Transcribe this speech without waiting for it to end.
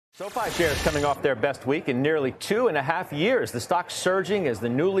SoFi shares coming off their best week in nearly 2.5 years. The stock surging as the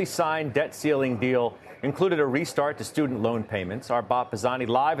newly signed debt ceiling deal included a restart to student loan payments. Our Bob Pisani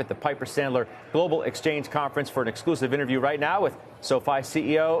live at the Piper Sandler Global Exchange Conference for an exclusive interview right now with SoFi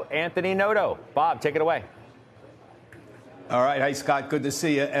CEO Anthony Noto. Bob, take it away. All right. Hi, Scott. Good to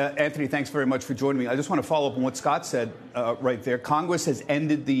see you. Anthony, thanks very much for joining me. I just want to follow up on what Scott said right there. Congress has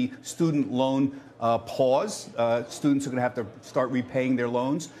ended the student loan pause. Students are going to have to start repaying their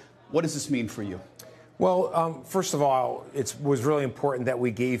loans. What does this mean for you? Well, first of all, it was really important that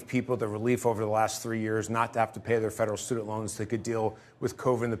we gave people the relief over the last 3 years not to have to pay their federal student loans. They could deal with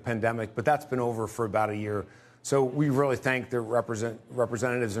COVID and the pandemic, but that's been over for about a year. So we really thank the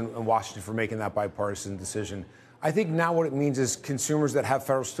representatives in Washington for making that bipartisan decision. I think now what it means is consumers that have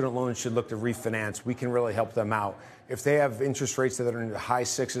federal student loans should look to refinance. We can really help them out. If they have interest rates that are in the high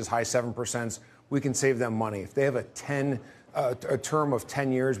 6s, high 7%, we can save them money. If they have a term of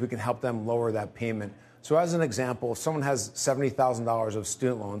 10 years, we can help them lower that payment. So as an example, if someone has $70,000 of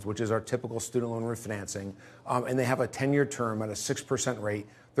student loans, which is our typical student loan refinancing, and they have a 10-year term at a 6% rate,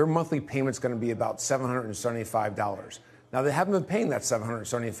 their monthly payment's going to be about $775. Now, they haven't been paying that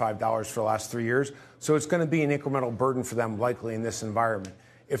 $775 for the last 3 years, so it's going to be an incremental burden for them likely in this environment.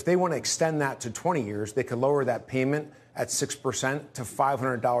 If they want to extend that to 20 years, they could lower that payment at 6% to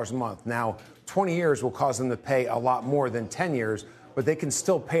 $500 a month. Now, 20 years will cause them to pay a lot more than 10 years, but they can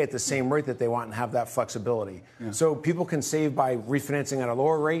still pay at the same rate that they want and have that flexibility. Yeah. So people can save by refinancing at a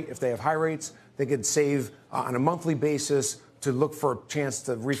lower rate. If they have high rates, they could save on a monthly basis to look for a chance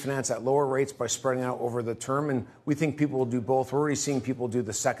to refinance at lower rates by spreading out over the term. And we think people will do both. We're already seeing people do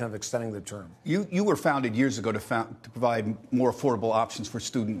the second of extending the term. You were founded years ago to provide more affordable options for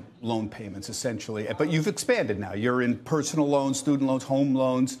student loan payments, essentially. But you've expanded now. You're in personal loans, student loans, home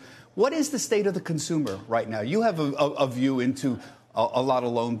loans. What is the state of the consumer right now? You have a view into a lot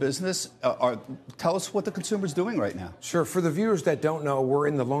of loan business. Tell us what the consumer's doing right now. Sure. For the viewers that don't know, we're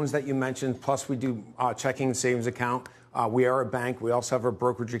in the loans that you mentioned, plus we do checking and savings account. We are a bank. We also have a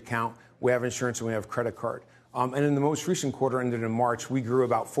brokerage account. We have insurance, and we have credit card. And in the most recent quarter ended in March, we grew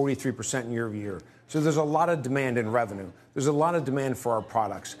about 43% year over year. So there's a lot of demand in revenue. There's a lot of demand for our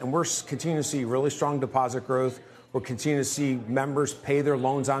products. And we're continuing to see really strong deposit growth. We're continuing to see members pay their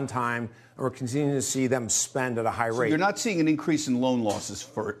loans on time. And we're continuing to see them spend at a high rate. So you're not seeing an increase in loan losses,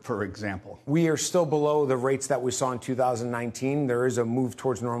 for example? We are still below the rates that we saw in 2019. There is a move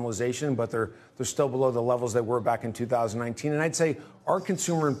towards normalization, but they're still below the levels that were back in 2019. And I'd say our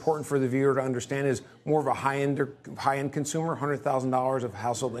consumer, important for the viewer to understand, is more of a high-end consumer, $100,000 of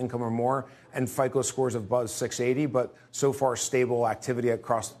household income or more, and FICO scores above 680, but so far stable activity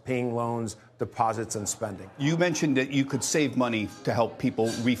across paying loans, deposits, and spending. You mentioned that you could save money to help people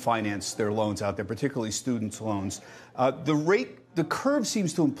refinance their loans out there, particularly students' loans. The curve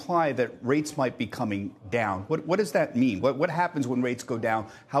seems to imply that rates might be coming down. What does that mean? What happens when rates go down?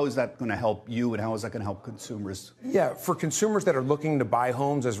 How is that going to help you, and how is that going to help consumers? Yeah, for consumers that are looking to buy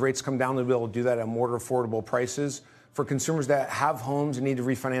homes, as rates come down, they'll be able to do that at more affordable prices. For consumers that have homes and need to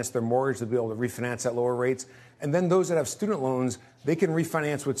refinance their mortgage, they'll be able to refinance at lower rates. And then those that have student loans, they can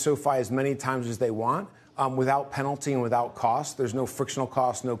refinance with SoFi as many times as they want. Without penalty and without cost. There's no frictional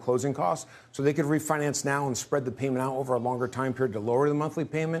cost, no closing costs. So they could refinance now and spread the payment out over a longer time period to lower the monthly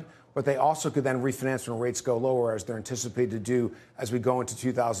payment. But they also could then refinance when rates go lower, as they're anticipated to do as we go into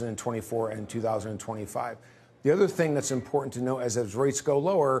 2024 and 2025. The other thing that's important to note is as rates go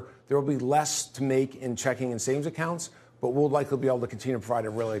lower, there will be less to make in checking and savings accounts, but we'll likely be able to continue to provide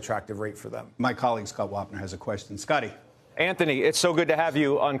a really attractive rate for them. My colleague Scott Wapner has a question. Scotty. Anthony, it's so good to have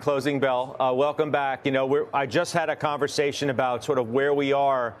you on Closing Bell. Welcome back. You know, I just had a conversation about sort of where we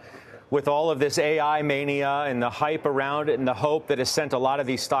are with all of this AI mania and the hype around it and the hope that has sent a lot of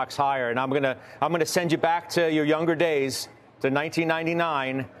these stocks higher. And I'm gonna send you back to your younger days, to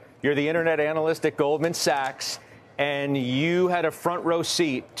 1999. You're the internet analyst at Goldman Sachs, and you had a front row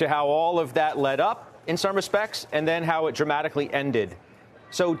seat to how all of that led up in some respects and then how it dramatically ended.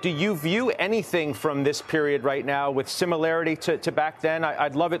 So do you view anything from this period right now with similarity to back then?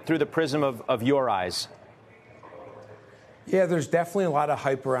 I'd love it through the prism of your eyes. Yeah, there's definitely a lot of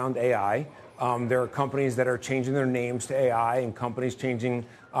hype around AI. There are companies that are changing their names to AI and companies changing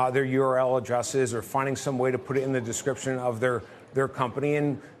their URL addresses or finding some way to put it in the description of their company.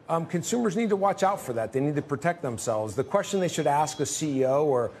 And consumers need to watch out for that. They need to protect themselves. The question they should ask a CEO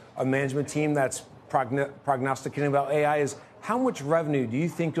or a management team that's prognosticating about AI is, how much revenue do you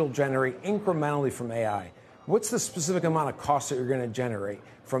think you'll generate incrementally from AI? What's the specific amount of cost that you're going to generate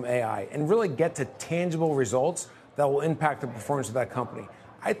from AI? And really get to tangible results that will impact the performance of that company.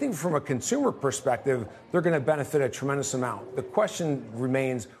 I think from a consumer perspective, they're going to benefit a tremendous amount. The question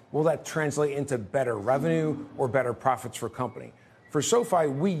remains, will that translate into better revenue or better profits for a company? For SoFi,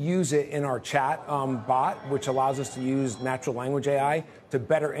 we use it in our chat bot, which allows us to use natural language AI to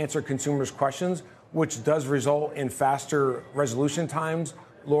better answer consumers' questions, which does result in faster resolution times,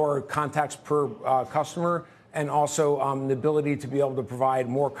 lower contacts per customer, and also the ability to be able to provide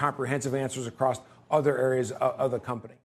more comprehensive answers across other areas of the company.